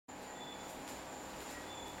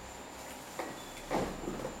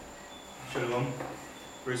Shalom.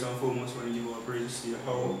 First and foremost, I want to give our praises to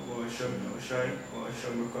Yahweh, our Hashem, our Shai, our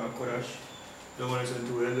Hashem, our Kodash, the ones and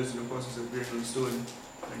two elders in the process of breaking on stone,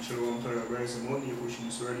 and Shalom to our brothers and money, pushing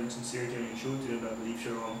this word in sincerity and in truth, to them that believe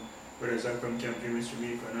Shalom. Brothers Zach from Camp James,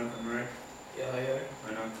 Jamaica, and I'm right. Yeah.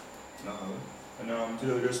 And and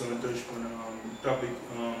today we just want to touch on topic,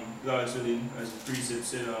 God's willing, as the precept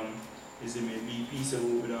said, is it may be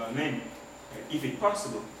peaceable with our men, right, if it's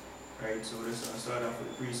possible. Right, so let's start off with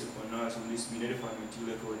the precept on now, so this mean edifying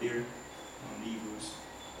material like over there, the Hebrews.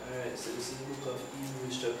 Alright, so this is the book of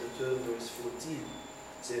Hebrews chapter 12 verse 14. It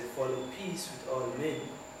says, follow peace with all men,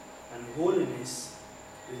 and holiness,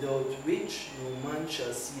 without which no man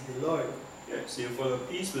shall see the Lord. Yeah, so you follow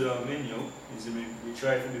peace with all men, is it mean we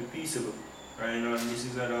try to be peaceable. Right, and this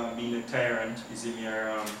is not being a tyrant, is it mean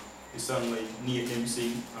the song like Nate them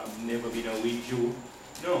sing, never been a weak Jew.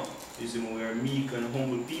 No, is it we are meek and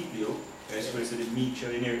humble people, especially the meek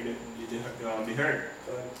shall inherit the earth.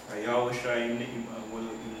 I always try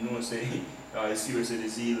to say, seriously the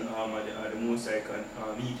zeal the most I can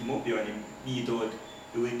meet him up and him meet out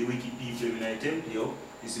the wicked people in the temple,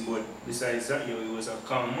 but besides that, he was a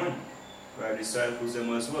calm man. Right, disciples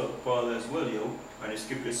them as well, Paul as well, and the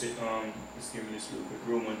scripture said, let's give me this look at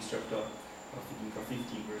Romans chapter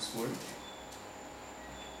 15 verse 4.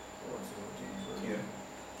 Yeah.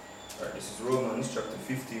 Alright, this is Romans chapter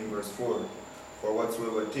 15 verse 4. For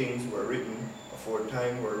whatsoever things were written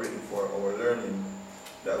aforetime were written for our learning,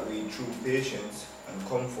 that we through patience and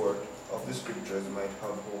comfort of the scriptures might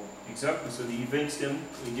have hope. Exactly, so the events them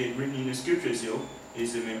we get written in the scriptures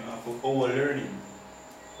is for our learning.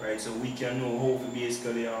 Right, so we can know how to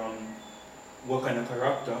basically what kind of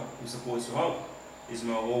character we're supposed to have. Is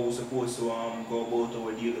how we're supposed to go about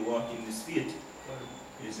our daily walk in this faith.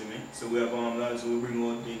 So we have also we bring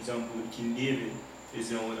out the example with King David.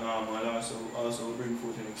 I'll also bring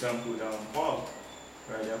forth an example with Paul,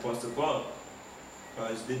 right, the Apostle Paul.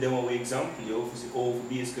 Because they have an example how to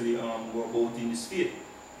basically go about in this faith.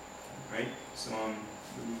 Right? So let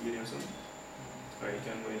me get them something. Alright, you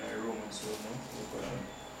can go in Romans 12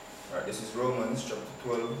 now. Alright, this is Romans chapter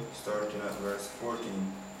 12, starting at verse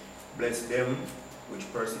 14. Bless them which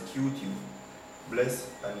persecute you, bless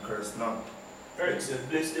and curse not. Alright, so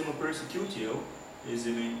bless them who persecute you. Is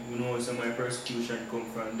we know some of my persecution come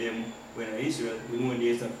from them when Israel. We know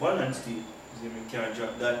there's a balance to it. We can't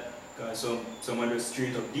drop that because some other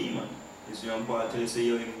straight up demon. Paul tells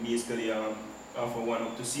you basically offer one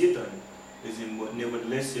up to Satan. But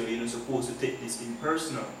nevertheless you're not supposed to take this thing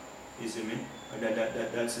personal. That's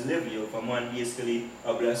the level of a man basically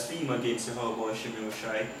a blaspheme against the Yahweh Hashem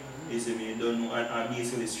Shai. Don't know and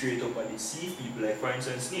basically straight up and deceive people like for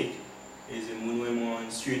instance Snake. We know him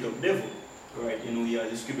on straight up devil. Right, yeah,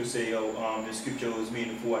 the scripture say the scripture was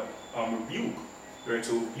made for what? Rebuke. Right,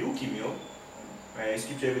 so rebuke him, Right, the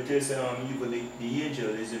scripture ever tells even the angel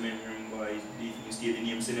is remember you state the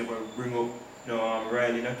name say never bring up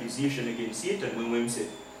riling accusation against Satan when said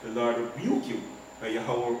the Lord rebuke you. Right,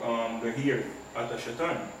 how they're here at a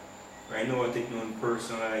Shatan. Right now I take no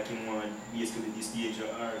personal like him basically this stage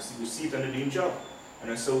or Satan the same job.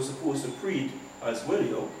 And that's how supposed to pray it as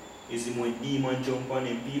well, Is it when demon jump on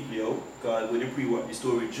them people, because when they pray what the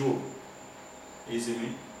story of Job. Is it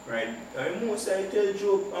me? Right? And most I tell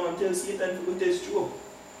Job, tell Satan to go test Job.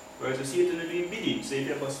 Right? So Satan is doing bidding. So if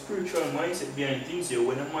you have a spiritual mindset behind things here,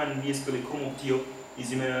 when a man basically come up to you,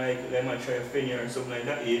 is it like I try to offend you or something like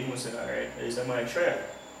that, you must say, alright, that is a my trial.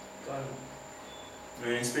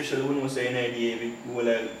 And especially when we say an idea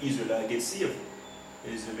like Israel get saved.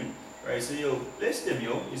 Is it me? Right, so bless them,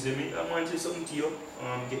 is it me? I want to say something to you.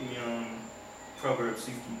 Get me Proverbs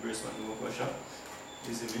 15 verse 1 to go shop.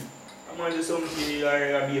 Is it me? I want to say something to you,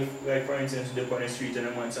 I be like for instance, up on the street and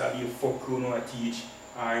I want to be a fuck who know I teach,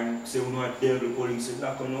 or say who know I tell the police, say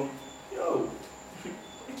lock on up. You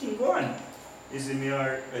can go on. Is it me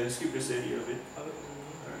or the scripture said here of it?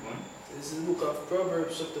 Alright, go on. This is the book of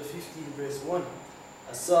Proverbs chapter 15 verse 1.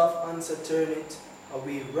 A soft answer turneth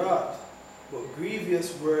away wrath, but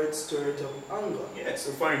grievous words stir it up anger. Yeah,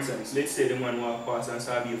 so for instance, let's say the man walk past and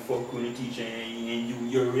saw you fuck when you teach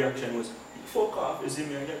and your reaction was, fuck off, is it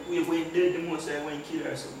me? When dead the most I went kill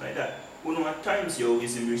or something like that. We know at times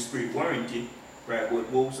is in your spirit warranted, right? But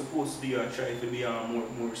what we're supposed to be try to be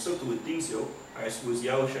more subtle with things, I suppose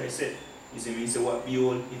Yahushua said, is it me? So what be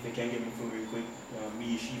all if you can get me from real quick,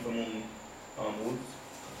 be a sheep among wolves.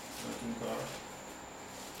 I think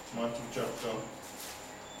Matthew chapter.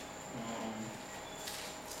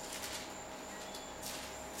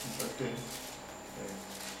 Chapter 10,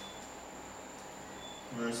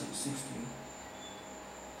 verse 16.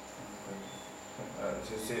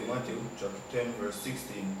 So say Matthew chapter 10 verse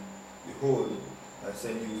 16. Behold, I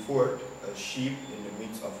send you forth as sheep in the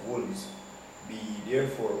midst of wolves. Be ye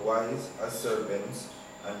therefore wise as serpents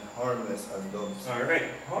and harmless as doves.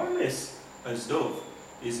 Alright, harmless as dove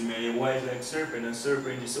is man wise like serpent, and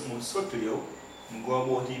serpent is something subtle, yo. You go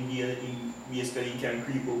about him here, basically he can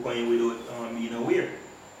creep up on you without being aware.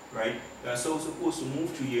 Right? That's how supposed to move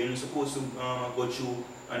through here. You're supposed to go through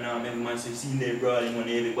and every man says, see them brawling when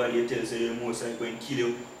everybody tells you most like going to kill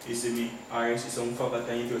you. You see me, or you see some faggot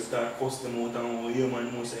and you just start cussing them out and oh, you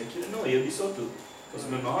man most like kill you. No, you'll be subtle. Because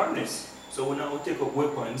remember harness. So when I take up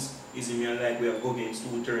weapons, is it me like we have go against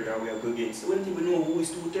 2/3 or we have go against. We don't even know who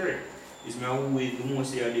is 2/3. It's me who is the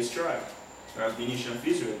most they are destroyed. Or the nation of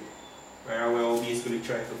Israel. Right? Or we are basically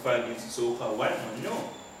trying to fight against the so-called white man. No.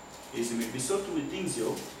 Is it me be subtle with things,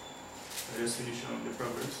 yo. I just finish on the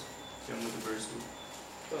Proverbs. Then with the verse 2.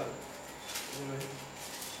 God. Alright.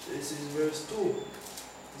 This is verse 2.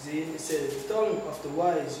 See, it says, the tongue of the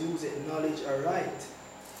wise useth knowledge aright,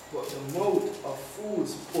 but the mouth of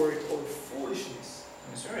fools poureth out foolishness.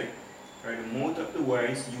 That's right. Right, the mouth of the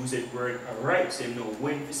wise useth word aright. So you know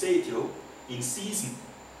when to say it, yo, in season.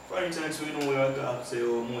 For instance, we know we are talking, say,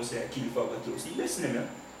 oh, most say, kill for a see, listen to me,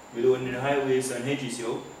 we don't in the highways and hedges,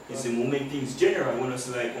 yo. It's the moment things general, when it's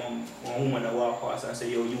like one woman that walk past and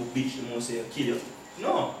say, yo, you bitch, the most say, kill you.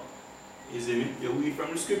 No. Is it me? You read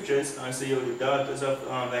from the scriptures and say, yo, the daughters of,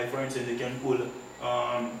 like for instance, they can pull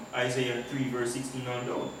Isaiah 3 verse 16 on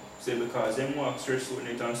down. Say, because them walk stretched out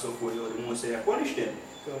net and so forth, yo, the most say, I punish them.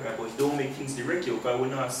 Right? But don't make things direct, yo, because we're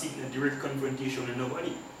not seeking a direct confrontation with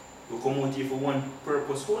nobody. We come out here for one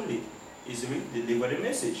purpose only. Is it me? Deliver the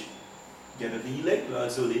message. Gather the elect,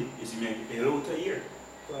 Lord, so is it me? Hell out a year.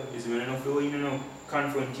 Is when enough you know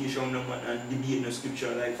confrontation and debate the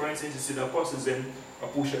scripture. Like for instance, you see the apostles them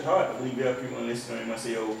push it hard. I believe we have people listen and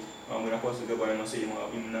say, oh, when the apostles go by and say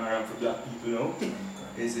him not around for black people, you know.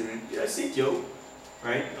 Is it that's it, yo.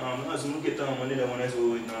 Right? As we get on another one as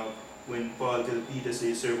well when Paul tells Peter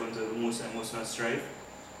say servants of the Most High must not strive.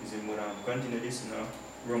 Is it continue this in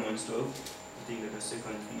Romans 12. I think that the 2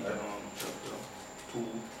 Peter chapter 2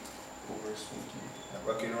 verse 14.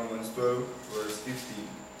 Back in Romans 12 verse 15.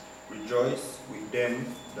 Rejoice with them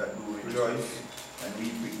that do rejoice, and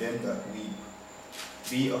weep with them that weep.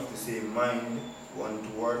 Be of the same mind one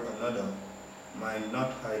toward another. Mind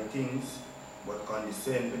not high things, but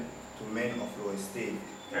condescend to men of low estate.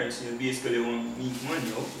 Right, so you basically want meek man,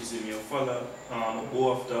 yo. You see me, follow,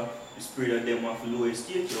 go after the spirit of them of low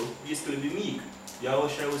estate, yo. Basically be meek.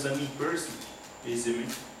 Yahushua was a meek person. You see me?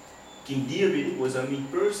 King David was a meek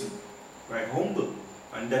person. Right, humble.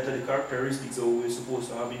 And that are the characteristics that we're supposed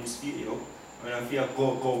to have in this video. And if you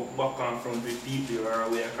go back and front with people, or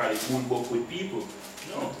we call it bull buck with people,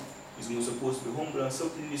 no. It's not supposed to be humble and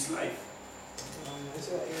something in this life.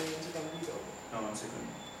 One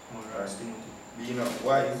second. Be not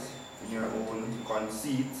wise in your own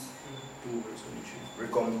conceits. 2 verse 23.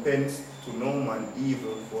 Recompense to no man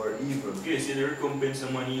evil for evil. Okay, so the recompense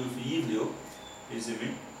of man evil for evil, yo. You see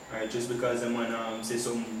me? Right, just because the man say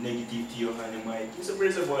some negative to you and the mic, it's a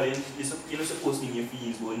praise of all, you're not supposed to in your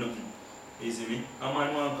feelings about nothing. You see me? A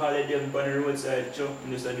man want to call it them on the roadside, Chuck,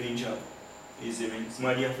 and just doing job. You see me?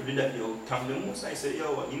 Somebody have to do that, yo. Thank the most. I say,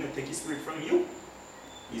 yo, what, you know, take his spirit from you.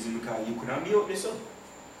 You see me? Because you couldn't be out there, so.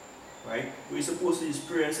 Right? We're supposed to just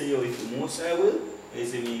pray and say, yo, if the most I will, you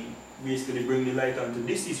see me? Basically bring the light onto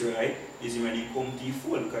this Israelite, is when he come to you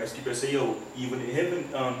full, because scripture say, yo, even the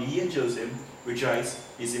heaven, the angels them rejoice,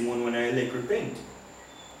 is the one when I elect repent.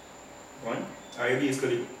 One, I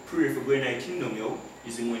basically pray for going to the kingdom, yo,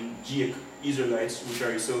 is when Jake, Israelites, which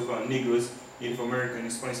are yourself Negroes, Native American,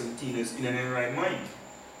 Spanish and Latinos, in an right mind.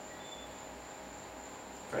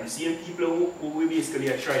 And the same people who we basically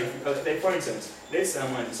are trying, like for instance, let's say a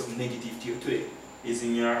man is something negative to you today, is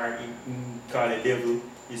in your heart, call the devil,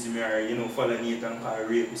 is in your, you know, follow Nathan, call a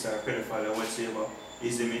rapist or a pedophile or whatsoever,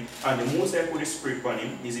 is in me. And the most I put the spirit on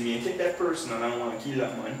him, is in me, take that person and I want to kill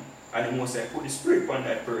that man, and the most I put the spirit on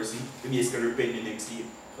that person, to basically repent the next day.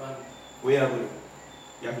 Where you have to?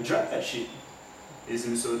 You have to drop that shit. Is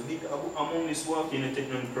in me, so among this walk, you know, take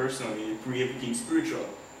nothing personal, you pray everything spiritual,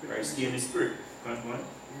 right? Stay in the spirit. Come on.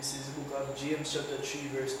 This is the book of James chapter 3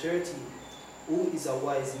 verse 30. Who is a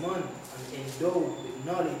wise man and endowed with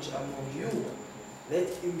knowledge among you? Let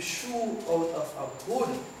him shew out of a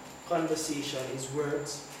good conversation his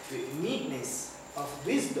words with meekness of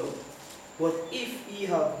wisdom. But if ye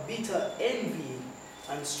have bitter envy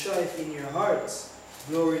and strife in your hearts,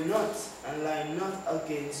 glory not and lie not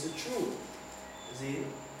against the truth. See?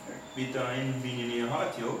 Bitter envy in your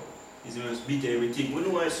heart, yo. Is just bitter everything. We know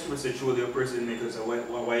why scripture says show the person makes a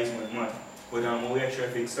wise man. But what we are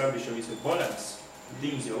trying to establish is a balance.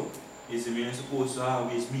 Things, yo. Is it you're supposed to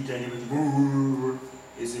always meet and everything?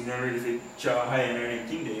 Is it not ready for chow high and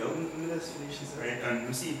everything there, yo? Let's finish this. Right? And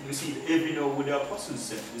we see every now with the apostles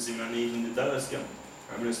said, is it not even the dollars camp?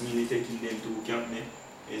 I'm just merely taking them to camp there,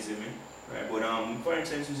 is it me? Right, but for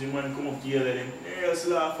instance, when man come up to yell at them, they just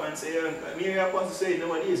laugh and say, me apostle say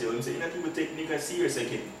nowadays, I'm saying not even take niggas serious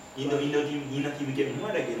again. You not even getting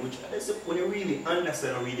mad again, which that's when you really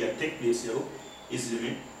understand how really take place, yo, is it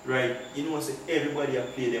me? Right? You know, say everybody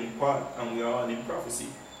have played them part and we are all in prophecy.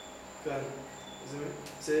 Right.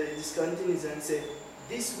 So this continues and say,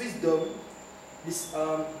 this wisdom, this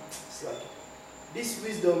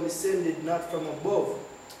wisdom descended not from above,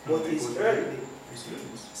 but is earthly.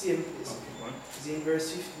 Same place. It's in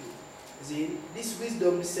verse 15. See, this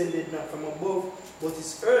wisdom descended not from above, but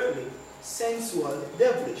is earthly, sensual,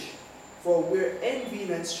 devilish. For where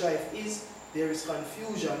envy and strife is, there is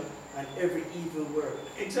confusion and every evil work.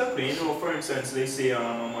 Exactly. You know, for instance, let's say a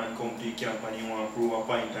man come to the camp and he want to prove a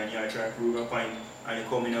point and you try to prove a point and he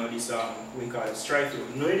come in out this we call it strife.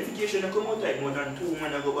 No edification come out like more than two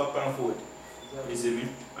men go back and forth. You see me?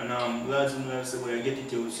 And lads and lads say, well, I get it,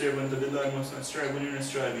 you servant of the Lord must not strive when you're not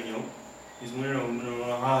striving, you know. It's more no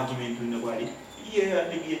argument with nobody. Yeah,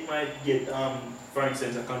 the debate might get, for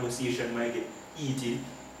instance, a conversation might get heated.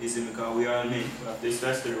 You see me? Because we are men, we have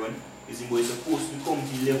testosterone. You see, but it's supposed to come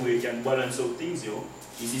to a level where you can balance out things, yo.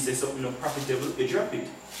 If you say something not profitable, you drop it.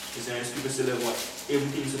 You see, and scripture say what?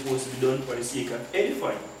 Everything's supposed to be done for the sake of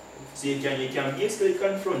edifying. So you can basically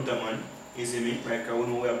confront a man. You see me? Like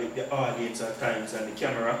when we have the audience at times and the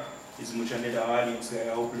camera is much another audience where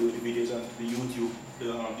I upload the videos onto the YouTube,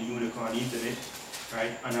 the unicorn internet,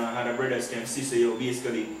 right? And I had a brothers can see say yo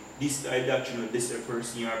basically this doctrine or this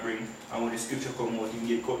person you are bring and when the scripture come out you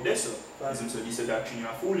get cut this up. So this doctrine you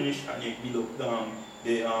are foolish and you build up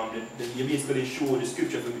you basically show the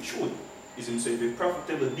scripture to be shown. So if you're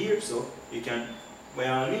profitable there so you can by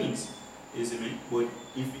all means, you see me? But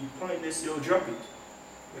if you pointless you'll drop it.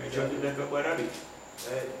 I dropped it like a bad habit.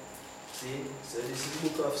 Right. See? So this is the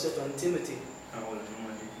book of 2 Timothy.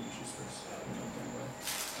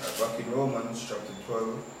 Back in Romans chapter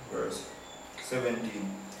 12, verse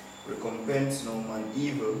 17. Recompense no man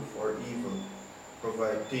evil for evil.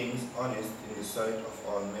 Provide things honest in the sight of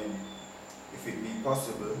all men. If it be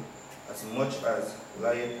possible, as much as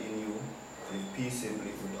lieth in you, live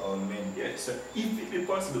peaceably with all men. Yes, sir. If it be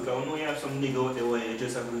possible, because I know you have some nigga out there where you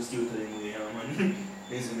just have to steal to them with man.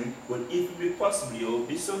 Isn't But if it be possible, you'll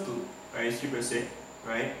be subtle. Right? Scripture say,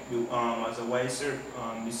 right? You as a wise serpent,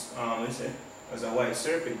 as a wise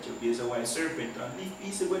serpent, you'll be as a wise serpent and live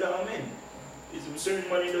peaceable with all men. Is a certain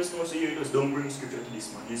man he does know so you just don't bring scripture to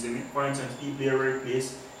this man, you see me? For instance, people in a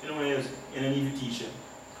workplace, you know you don't need to teach them.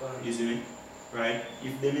 You see me? Right?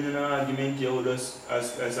 If them in an argument you just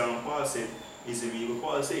as Paul said, you see me? But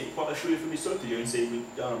Paul said, Paul show you to be subtle and say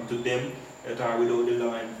to them that are without the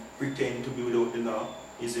law and pretend to be without the law,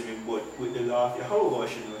 you see me? But with the law of Yahweh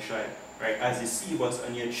should not shy. Right? As deceive us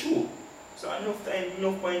and yet true. So enough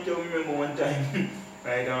point I remember one time,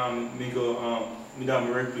 right, me go me down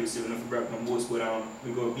my workplace, you know, if I brag my boss, but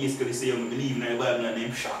we go basically say I believe in the Bible and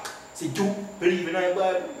them shock. Say, do believe in the Bible?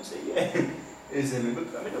 I say, yeah. You see me?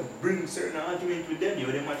 Because I mean, bring certain argument with them, you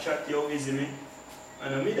know, they might chat you, you see me?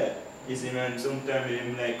 And I mean that. You see me? And sometimes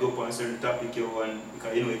they like go up on a certain topic, you know, and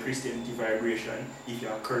because you know, Christianity vibration, if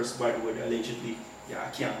you're cursed by the word allegedly, you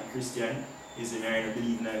can't Christian. You see me? I don't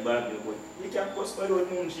believe in the Bible, but you can't post by the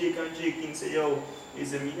word moon, shake and shake things, say, yo, you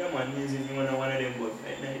see me? Yeah, man, you see me? One of them, but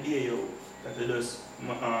like, no idea, yo. That they just,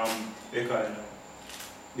 they call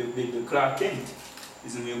it the Clark Kent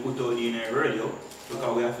is when you put out in a radio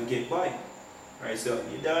because we have to get by. Right, so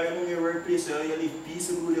you die in your workplace, you live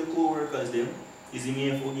peaceable with your co-workers them. Is in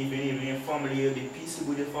your family, you live peaceable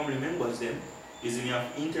with your family members them. Is in you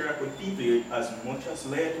have to interact with people as much as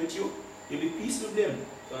light with you, you be peace with them.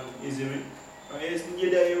 Is it me? You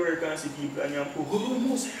die in your work and see people and you put, oh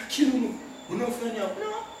no, say I kill you. You know friend you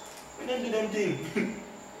no, we don't do them thing.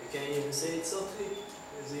 You can't even say it softly.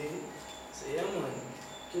 You see? Say, yeah man,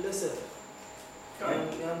 kill yourself.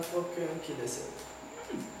 Can't fuck you and kill yourself.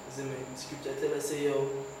 You see me? Scripture tell us, say, yo,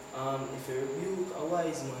 if you rebuke a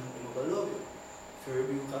wise man, he will love you. If you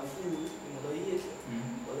rebuke a fool, he will hate you.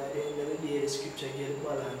 But at the end of the day, the scripture get the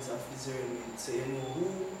balance of discernment. So you know who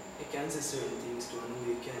you can say certain things to and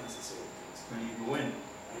who you can't say certain things to. And even when.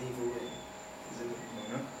 You see me?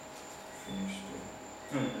 Finished.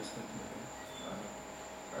 That's good.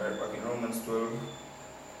 Alright, back in Romans 12,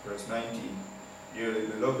 verse 19. Dearly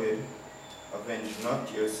beloved, avenge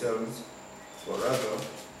not yourselves, but rather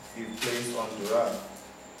give place unto wrath.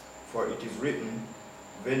 For it is written,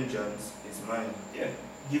 vengeance is mine. Yeah.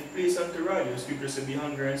 Give place unto wrath. The scripture says be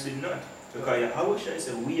hungry and sin not. Because how should I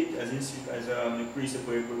say wait as the precept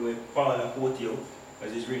where Paul quote you,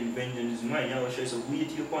 as it's written, vengeance is mine. How should I say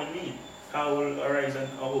wait upon me? How will arise and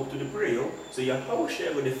up to the prayer. So yeah, how should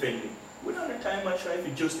I go defend me? We don't have time I try to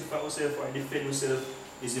justify ourselves or defend ourselves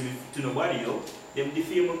is to nobody, yo. Them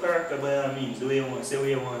defame our character by all means, the way you want to say, what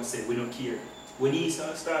you want to say, we don't care. When he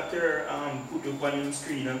start put up on the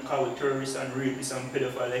screen and call it terrorists and rapists and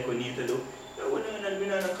pedophiles like we need to do, we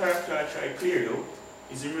not a character I try clear, yo.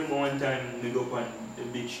 Is remember one time we go up on the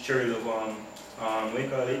beach trail of what you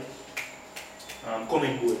call it?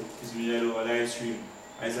 Comment board. Is we do a live stream.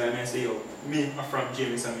 As I say, yo, me from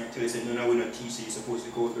James and I tell you say no we not teach you you're supposed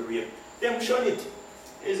to go to rape. Them shun it.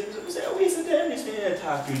 Is say a waste of time this man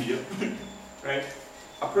talking to you. Right?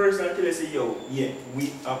 A person tell you say, yo, yeah, we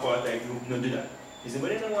apartheid group not do that. Is it but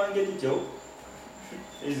they don't want to get it, yo?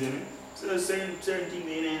 Isn't it? So certain things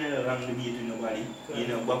they ain't along the meet with nobody. You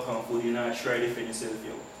know, back and forth, you know, try to defend yourself,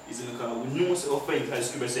 yo. Is it because we know so offense, as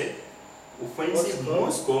scripture said, offensive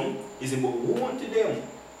must come, is about who want to them,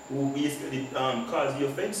 who basically cause the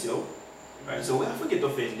offense, yo. Right? So we have to get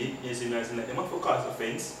offended, yes, you know, like them have to cause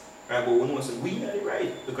offense. Right? But we know so we are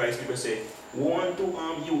right. Because scripture said, we want to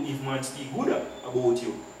you if man speak good about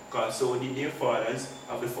you. Because so did their fathers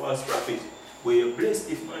of the false prophet. Where you're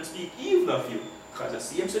blessed if man speak evil of you. Because the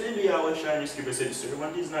same so then we are shine the scripture said the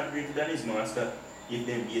servant is not greater than his master. If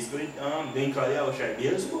them basically then call the shine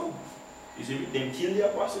Beelzebub. You see them kill the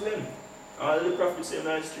apostle them. All the prophets say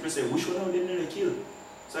the scripture said which one of them did they kill?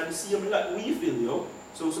 So the same like we feel, yo.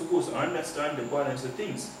 So we're supposed to understand the balance of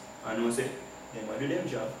things. And we say, them do them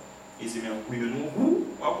job. Is it we don't know who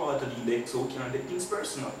are part of the elect, so we can't take things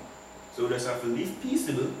personal. So we just have to live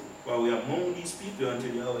peaceable while we are among these people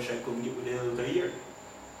until the hour shall come get with the hell of the year.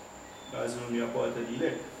 That's when we are part of the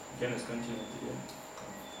elect. You can just continue to do.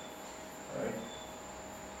 Alright.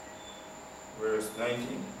 Verse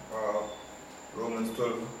 19. Romans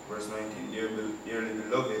 12, verse 19. Dearly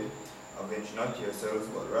beloved, avenge not yourselves,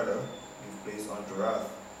 but rather give place unto wrath.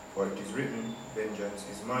 For it is written, vengeance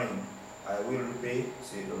is mine. I will repay,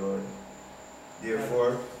 saith the Lord.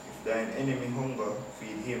 Therefore, if thine enemy hunger,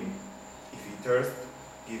 feed him. If he thirst,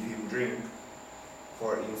 give him drink.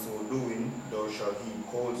 For in so doing, thou shalt heap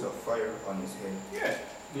coals of fire on his head. Yeah.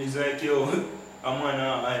 It's like, yo, I'm on,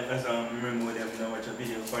 as I remember when I watch a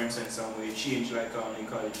video, for instance, where you change, like, they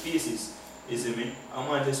call it faces. You see me? I'm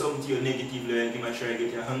on to something to you negatively, like, you might try to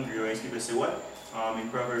get you hungry, or people say, what? In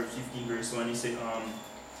Proverbs 15, verse 1, he said,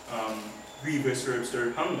 grievous herbs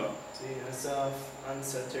stir hunger. So you yourself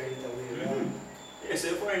answer turn it away, right? Yeah,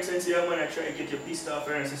 so for instance, you want to try to get you pissed off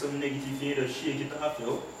and say some negative thing, you just shake it off,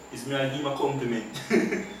 yo. It's me, I give him a compliment.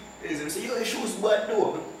 You say, yo, your shoes bad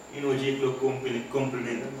though. You know, Jake look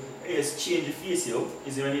compliment. Yes, change the face, yo.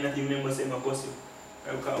 Is there any nothing member say, my cuss you?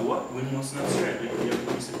 Because what? We must not strive, because you have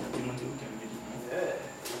to precept that Timothy we can get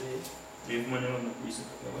it. Yeah, If man want to precept,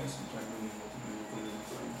 otherwise you can't do it.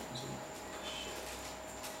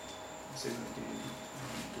 Second Timothy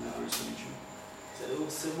 2 verse 23. so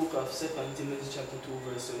it's the book of 2 Timothy chapter 2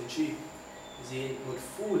 verse 23. Is it but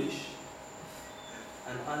foolish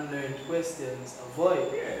and unlearned questions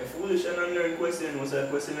avoid? Yeah, foolish and unlearned question was a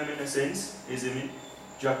question in a sense. Is it mean?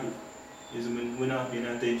 Drop it. Is it mean we're not paying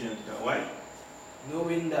attention to that? Why?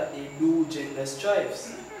 Knowing that they do gender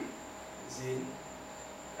strifes. Is it?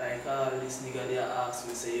 Like this nigga there asked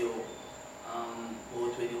me say yo,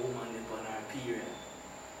 about when the woman is on her period.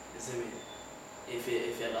 You see me? If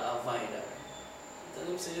you got avoid her. I tell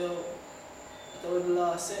him say yo, that's what the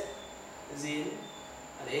law said. You see?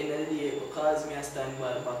 At the end of the day, because me I stand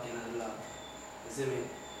by the back end of the law. You see me?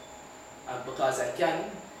 And because I can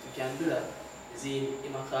do that. You see, he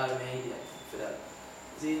might call me an idiot for that.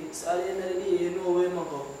 You see, so at the end of the day, you know where you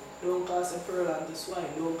go. Don't cast a pearl onto swine,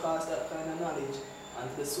 don't cast that kind of knowledge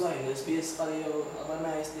onto the swine. Just basically you have a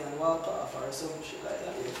nice day and walk off or some shit like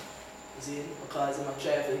that. You see, because I'm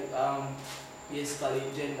trying to basically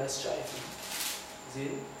gender strife. You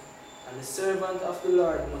see? And the servant of the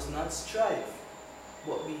Lord must not strive,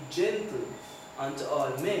 but be gentle unto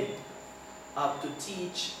all men, up to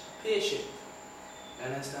teach patient. You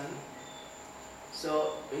understand?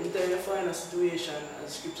 So, anytime you find a situation,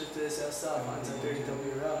 as scripture tells us, Psalm 30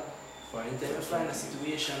 away wrong. Anytime you find a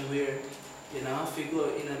situation where you know have to go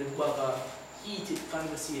in the back of heated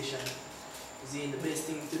conversation, the best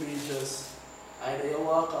thing to do is just either you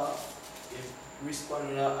walk off, you respond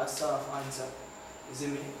with a soft answer, you see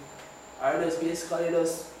me? Or just basically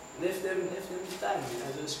just left them time.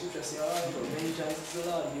 As the scripture says, many chances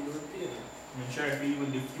the Lord, you will repay. I'm trying to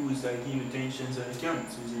even diffuse like the tensions of the camp.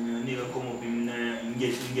 So you never come up and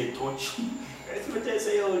get touch. Right? So I tell you,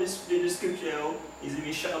 say, yo, the scripture, yo, is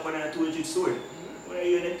me sharp on a two-edged sword. When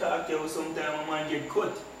you hear the talk, yo, sometimes a man get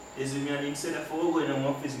cut. Is me, and instead of going on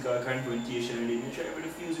one physical confrontation with him, you try to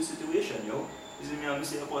diffuse the situation, yo. Is me, I'm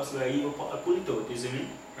say apostle, I even pull it out, is me?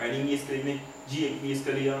 Right? He basically make Jake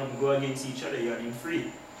basically go against each other, and him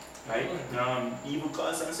free. Right? Even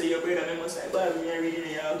cause and say, your brother, I must say, Bible, you're reading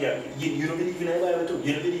it, you don't believe in the Bible too,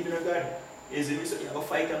 you don't believe in a God. Is it me? So you have a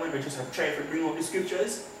fight a man, but just have try to bring up the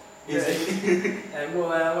scriptures. Is it? And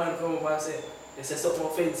more I want to come up and say, they say something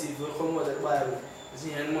offensive, will come out of the Bible. You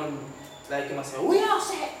see, and man, like him, I say, we all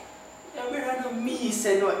say, your brother not me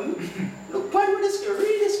say nothing. Look, read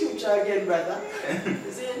the scripture again, brother.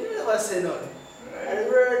 You see, you never say nothing. And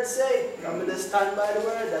the word say, I'm going to stand by the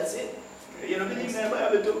word, that's it. You don't believe in the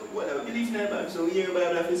Bible too? Whatever believe in the Bible, so we hear the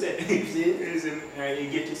Bible have to say. See? Right, you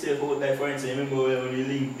get yourself out like for instance, remember when you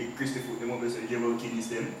link the Christopher, the mobile so Jehovah kidneys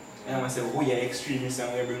them? And I say, oh you're extremist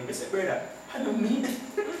and we bring. I say, brother, I don't mean the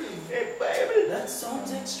Bible. That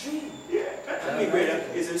sounds extreme. Yeah, I mean brother.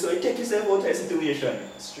 So you take yourself out of the situation.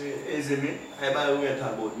 Straight. Is it me? I Bible we are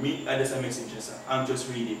talking about me, I just a messenger, sir. I'm just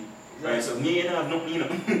reading. Right, so me and I have nothing, you know.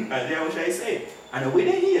 As what I say. And the way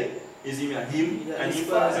they hear. Is him and him and his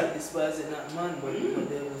father. This is not man, but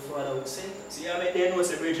the father would send us. See, I mean, they know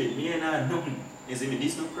separation. Me and I nothing. Is him,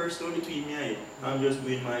 this no personal between me and you. I'm just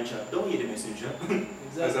doing my job. Don't hear the messenger.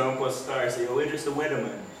 Exactly. As I'm supposed to start say, oh, we're just the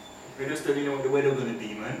weatherman. We're just telling you what the weather gonna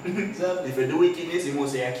be, man. Exactly. If you do wickedness, you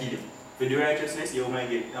must say I kill you. If you do righteousness, you might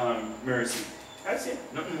get mercy. That's it.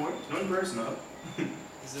 Nothing more. Nothing personal.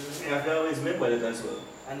 You have to always remember that as well.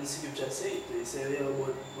 And the scripture say it. They say,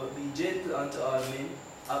 but be gentle unto all men,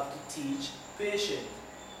 up to teach, patient,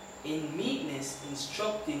 in meekness,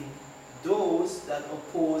 instructing those that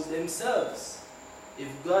oppose themselves. If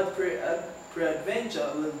God peradventure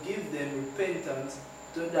will give them repentance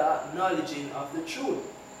to the acknowledging of the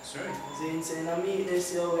truth. That's right. Saying, in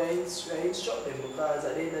meekness, we instruct them because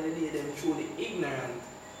at the end of the day, they're truly ignorant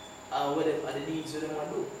of what the deeds that they want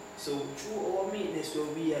to do. So through our meekness, where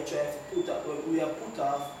we are trying to put up, we are put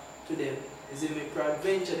off to them. Is it may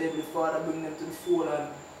peradventure them the Father bring them to the fold and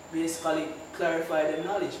basically clarify their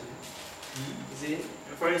knowledge, man. Is it?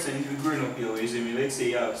 For instance, if you're growing up here, is it me? Let's say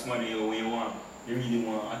you have somebody here where you really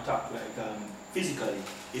want to attack like physically.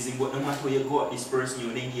 Is it but no matter where you go at this person,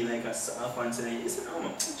 you then get like a soft and say, it's no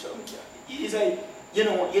man, it's like you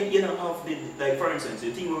know have the like for instance,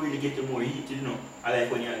 the thing will really get you more heated, you know. I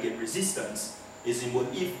like when you get resistance. Is it but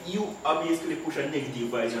if you obviously push a negative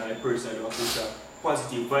vibes on a person or push a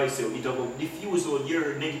positive vibes, so it will diffuse all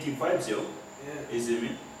your negative vibes, yo. Yeah. Is it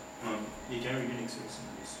me? You can read the next verse.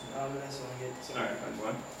 Let's get Alright, go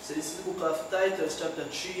on. So this is the book of Titus, chapter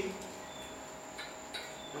 3.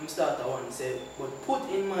 I'm start at 1. It says, but put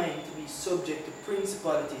in mind to be subject to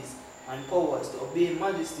principalities and powers, to obey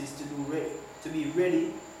majesties, to be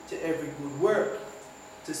ready to every good work,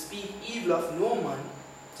 to speak evil of no man,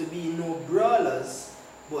 to be no brawlers,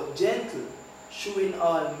 but gentle, showing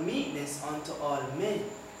all meekness unto all men.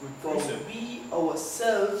 For we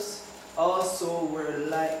ourselves also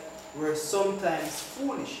were sometimes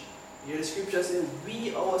foolish. Here the scripture says,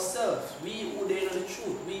 we ourselves, we who they know the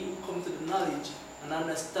truth, we who come to the knowledge and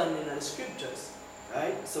understanding of the scriptures,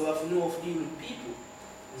 right? So we have to know how to deal with people.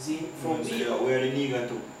 You see, from we're the nigger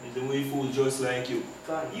too. It's the way fool just like you.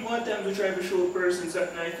 You want them to try to show a person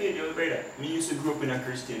something I feel, your brother. Me used to grow up in a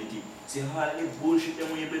Christianity. See all the bullshit them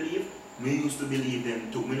when you believe, me used to believe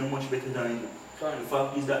them too. Me know much better than you. The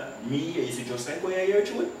fact is that me used to just like what I hear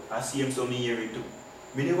through it, I see him so me hear it too.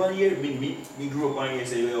 Me never hear, me grew up and hear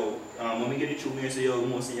say, yo, when me get the truth, me say, yo,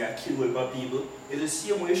 mostly I kill with bad people. It's the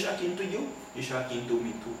same way it's shocking to you, it's shocking to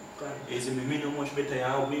me too. It's me know much better.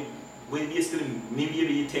 When basically,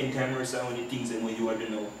 maybe 10 times or so many things than what you already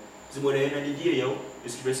know. So by the end of the day, yo, the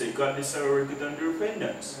scripture says, God the sorrow worketh unto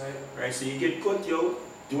repentance. Right? So you get caught, yo,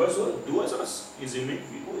 do as us. Is it me?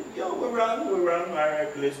 Yo, we're wrong.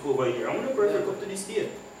 Alright, let's go over here. I want to perfect up to this day.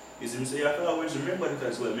 Is it? So you have to always remember that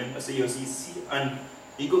as well. Remember, say, you see, and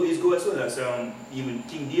it go as well as even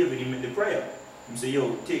King David, he made the prayer. He say,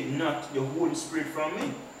 yo, take not your Holy Spirit from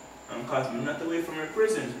me, and cast me not away from your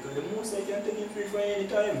presence, because the most I can take it free for any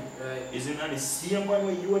time. Right. Is it not the same one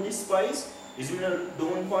where you are despised? Is it not the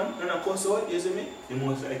one one and a cuss out? Is it me? The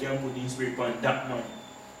most I can put in spirit on that man.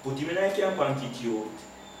 Put him in a camp and kick you out.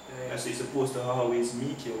 Right. That's why you're supposed to always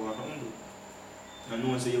meek you and humble. And no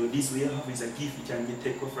one say, yo, this way you have is a gift, you can get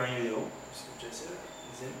take off from you, yo. Scripture says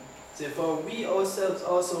that. So for we ourselves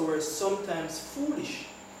also were sometimes foolish,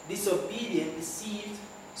 disobedient, deceived,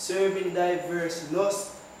 serving diverse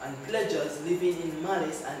lusts and pleasures, living in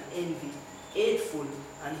malice and envy, hateful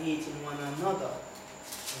and hating one another.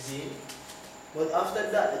 You see? But after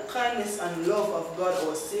that, the kindness and love of God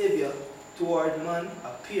our Savior toward man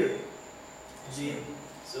appeared. See?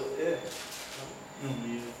 So, yeah.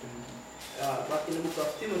 Back in the book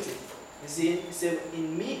of Timothy, you see, it said,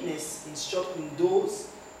 in meekness instructing those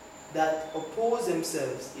that oppose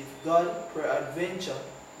themselves, if God peradventure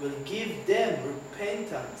will give them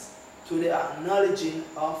repentance to the acknowledging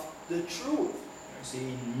of the truth. See,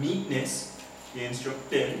 in meekness, you instruct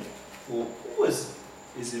them who oppose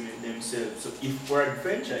themselves. So if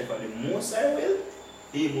peradventure, if the Most High will,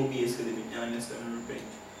 he will basically be understand and repent.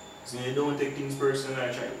 So you don't take things personal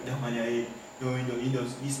and try to down on your head. No, he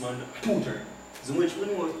does this man tutor. So much we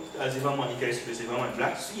know as if a man can express, if a man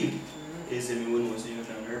blaspheme, is we know so you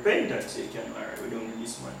can repent so you can alright, we don't do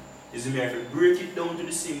this man. Is me have to break it down to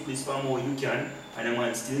the simplest form how you can, and the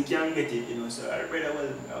man still can't get it, so I rather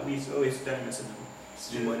well waste time as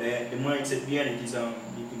but the mindset behind it is the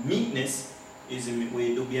meekness is the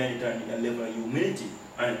way to behind it and a level of humility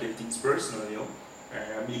and take things personally,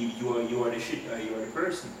 I believe you are the shit, or you are the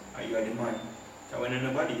person, or you are the man. So when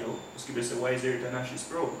nobody, just keep us a wiser than ashes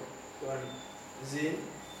proud. See?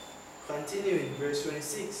 Continuing, verse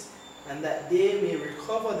 26. And that they may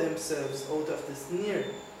recover themselves out of the snare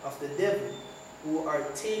of the devil, who are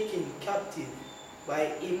taken captive by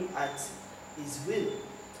him at his will.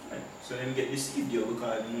 Right. So them get deceived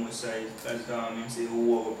because the Most High, as him say,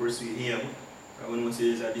 whoever persuade him, when we say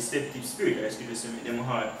there's a deceptive spirit, I still say make them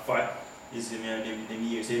heart fat, is them and them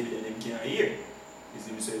ears heavy that them can't hear. Is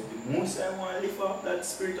them so if the Most High want to lift up that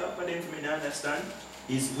spirit up for them for me to understand,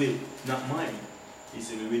 his will, not mine. Is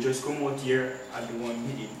we just come out here at the 1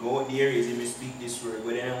 minute. Go out there, is me speak this word,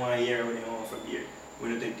 but they don't want to hear what they want from here. We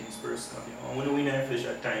don't take things personal. And when we in our flesh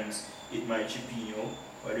at times, it might chip in,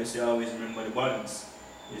 but just always remember the balance.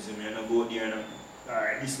 Is me, and I go out there and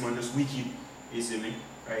alright, this man just wicked. Is me.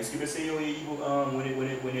 Right, so people say, when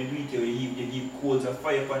they do it, you give coals of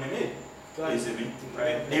fire upon them head. Is me.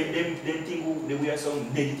 Right? Them think that we are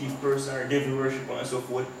some negative person or devil worshipper and so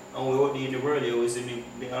forth. And we out there in the world, you see me,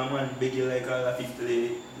 the man beg you like all the people,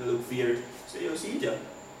 they look feared. So you see it,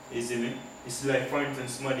 you see me? It's like, for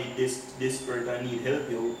instance, somebody desperate and need help,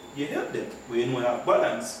 you help them. But you know that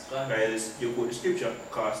balance, right? You quote the scripture,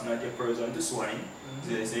 cast not your pearls unto swine,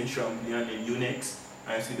 there's in Shambly and then eunuchs.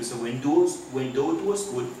 And so when thou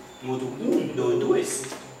doest good, know to whom thou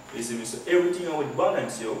doest. You see me? So everything I would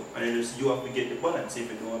balance, and then just you have to get the balance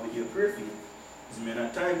if you don't have to get perfect. You see me? And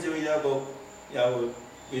at times you will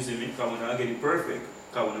you see me? Because we're not getting perfect.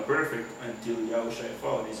 Because we're not perfect until Yahushua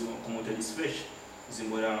fall. Is going to come out of this flesh. You see,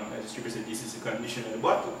 but as the scripture said, this is the condition of the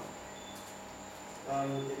battle.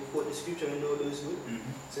 You quote the scripture, we know those good.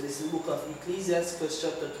 So this is the book of Ecclesiastes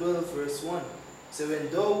chapter 12 verse 1. So when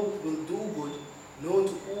thou wilt do good, know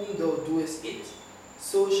to whom thou doest it,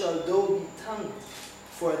 so shall thou be thanked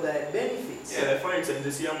for thy benefits. Yeah, for instance,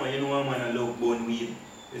 you see a man, a man I love bun weed.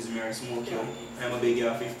 Is me or smoke, I'm a big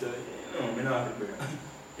guy 50. I'm not happy, bro.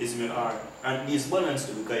 It's me hard. And this balance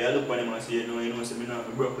too, because you look at him and say, so I'm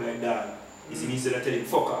not broke like that. You see me instead of tell him,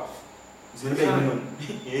 fuck off. It's me beg none.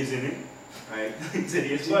 You see me? Right? So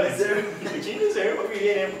there's balance. Which you deserve, but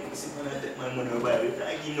really, I'm going to take my money and buy it.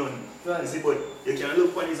 I give none. You see, but you can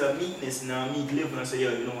look upon his meekness and a meek level and say,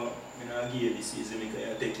 you know what, I'm going to give you this, you see me, because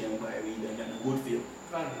you take him and buy weed and that's a good feel.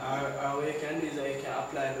 Or what you can do is that you can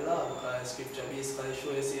apply the law, because scripture basically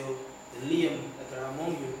shows you the lame that are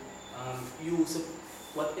among you.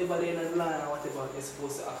 Whatever they in the land or whatever, they're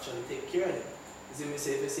supposed to actually take care of them. You see me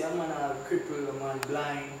say, if you see a man crippled, a man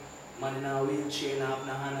blind, man in a wheelchair, not have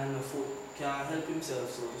no hand and no foot, can't help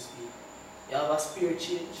himself, so to speak. You have a spirit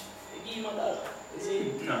change, you give him $1. You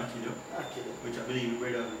see? Not kill him. Not kill him. Which I believe the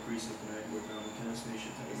brother of the priest of the night, but we cannot finish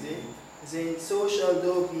it. You see? Saying, so shall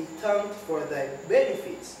thou be thanked for thy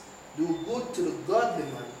benefits. Do good to the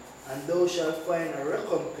godly man, and thou shalt find a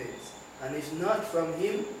recompense. And if not from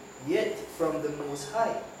him, yet from the Most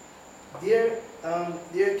High. There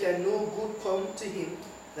can no good come to him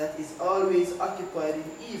that is always occupied in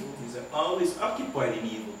evil. He's always occupied in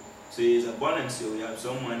evil. So there's a balance here. You have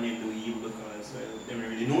someone named do evil because they don't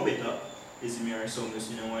really know better. Is me or some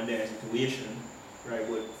just one day situation. Right,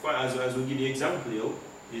 but as we give the example,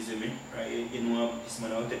 is me, right? This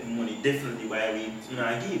man will take money definitely by we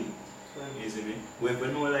not give. Is me? Where if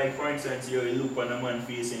you know, like for instance, you look on a man's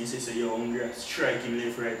face and you say you're hungry, strike him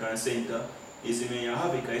left, right, and center. Is me, you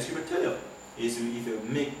have it, because you tell you. Is me, if you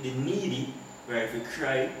make the needy, right, if you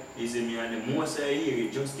cry, is me, and the most I hear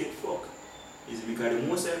you just get fucked. Is because the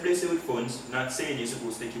most I bless you with funds, not saying you're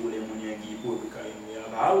supposed to take you with the money and give poor, because you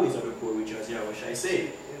have always have a poor, which as what I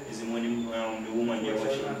say. Is the money the woman you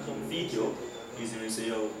wash feed you, is me say,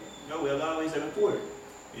 yo, we have always have a poor.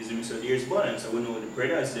 Is it me? So there's balance. So we know the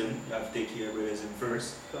brothers them, you have to take care of brothers them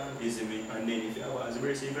first. Can. Is it me? And then if you have as a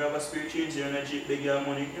brother, if you have a spirit change, you're not beg your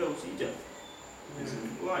money, yo, see it. Is it me?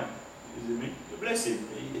 One. Is it me? You bless him.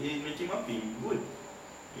 You make him happy. Good.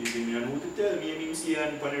 Is it me? And who to tell me? I mean, see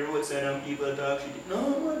on the roadside and people talk shit.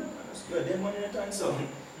 No, man. You're them money in the time, so.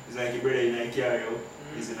 It's like your brother in a car, yo.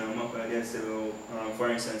 Is in a map and they say, for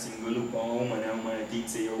instance, him go look for a woman and woman think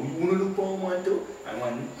say, yo, you wanna look for a woman too? And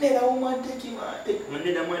one another woman take him and take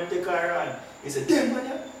another man take her on. He said, damn man,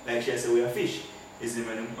 yeah. Like she said, we are fish. Is it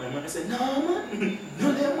man? My man said, no man,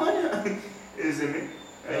 no them man, yeah. Is it me?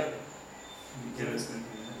 Right? You can understand.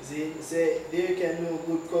 See, say, there can no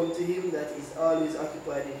good come to him that is always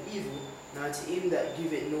occupied in evil, nor to him that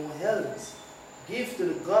giveth no helps. Give to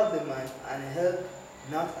the godly man and help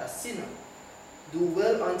not a sinner. Do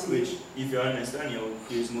well unto Which, him. if you understand, you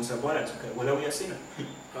is most of balance. Okay, what are we a sinner?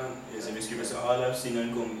 Yes, the scripture says, all have sinned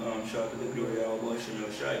and come short of the glory of God, Shem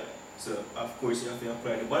Shai. So, of course, you have to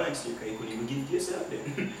apply the balance here, because you couldn't even give it to yourself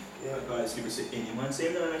then. Yeah. Because the scripture says, any man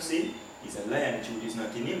saying none of sin, he's a liar, and the truth is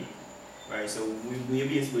not in him. Right, so we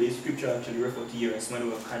basically, the scripture actually refer to here as someone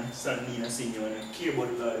who are constantly in a sin, you want to care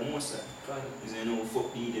about the Lord the most time. Because you know,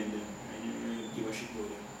 fuck me them, and you give a shit about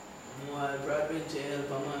them. While brethren to help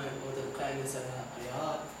a man out of the kindness of your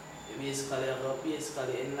heart, you basically have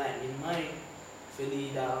a enlightened mind to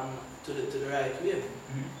lead to the right way. You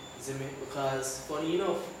see me? Because funny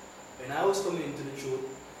enough, when I was coming into the truth,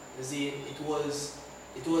 you see, it was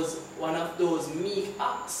one of those meek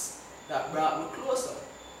acts that brought me closer.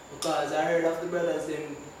 Because I heard of the brothers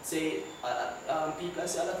them say, people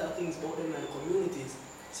say a lot of things about them in the communities,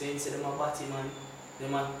 saying say them a batty man,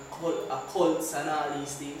 them a cults and all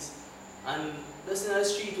these things. And just in the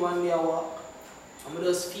street one day I walk, and I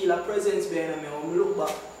just feel a presence behind me. When I look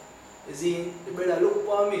back, you see, the brother look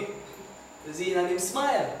for me, you see, and him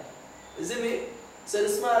smile. You see me? So the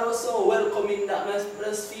smile was so welcoming that I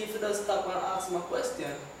just feel to just stop and ask him a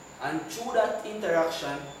question. And through that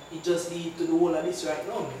interaction, it just leads to the whole of this right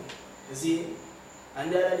now, man. You see?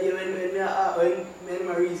 And the other day when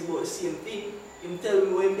I read about the same thing, him tell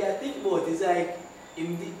me what I think about it. It's like,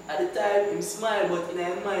 at the time, him smile, but in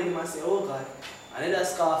his mind, he must say, oh God, another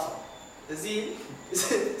scarf. You see?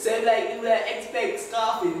 So like, he like expect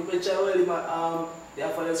scarfing, which I will him,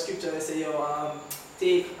 therefore the scripture, they say, yo,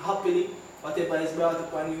 take happily whatever is brought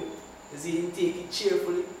upon you. You see, take it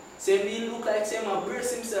cheerfully. So he look like say he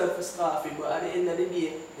brace himself for scarfing, but at the end of the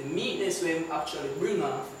day, the meekness when him actually bring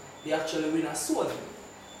off, they actually win a soul.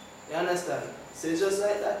 You understand? So it's just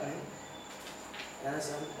like that, man. You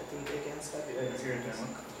understand? I think I can stop it right here.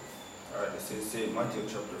 Alright, this is Matthew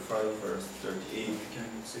chapter 5, verse 38.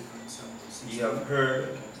 Ye have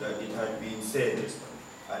heard that it had been said,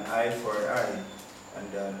 an eye for an eye,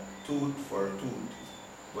 and a tooth for a tooth.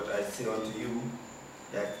 But I say unto you,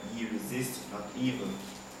 that ye resist not evil,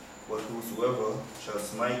 but whosoever shall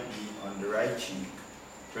smite thee on the right cheek,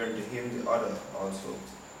 turn to him the other also.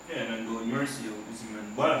 Yeah, and God mercy is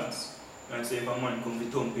in balance. And say if a man come to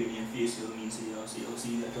thump in your face, you mean say, you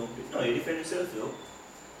see that thump it. No, you defend yourself, yo.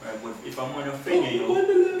 Right, but if a man offend you,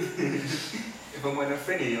 if a man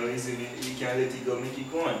offend you, you can't let it go, make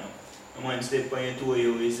it go on. A man step on your toe,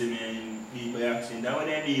 and lead by accident. That one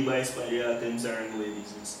I do by spy, you have to and go your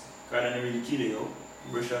business. Because I don't really kill you,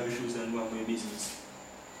 brush off your shoes and go on your business.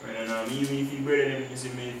 Right, and even if you brother them, if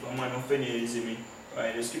a man offend you,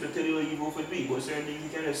 right, the scripture tell you what you go for the week, but certain things you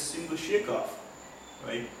can just simple shake off.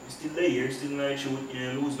 Right? You still lay here, still not shoot, you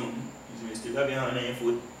don't lose nothing. You still have your hand on your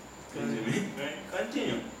foot. Right?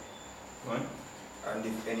 Continue. Go on. And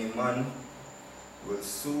if any man will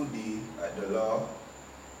sue thee at the law,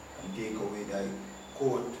 and take away thy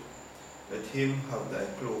coat, let him have thy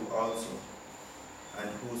cloak also. And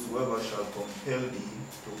whosoever shall compel thee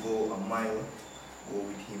to go a mile, go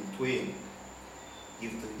with him twain.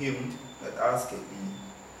 Give to him that asketh thee,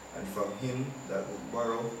 and from him that will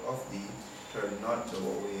borrow of thee, turn not thou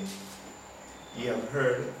away. Ye have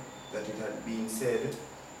heard that it had been said,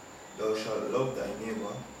 thou shalt love thy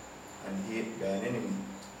neighbor, and hate thine enemy.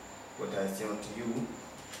 But I say unto you,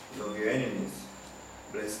 love your enemies,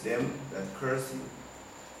 bless them that curse you,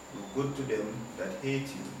 do good to them that hate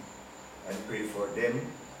you, and pray for them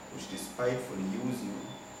which despitefully use you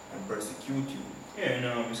and persecute you. Yeah,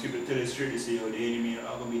 and the scripture tell us straight to say, the enemy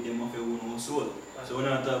are going to beat them off your own soul. So we're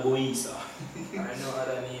not talking about Esau. I know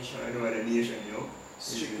other nation. I know other nation, yo.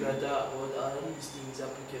 Strictly that about all these things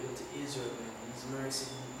applicable to Israel, man. His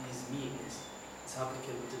mercy, his meekness, it's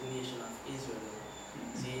applicable to the nation of Israel.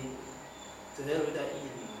 See, to hell with that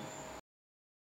heathen.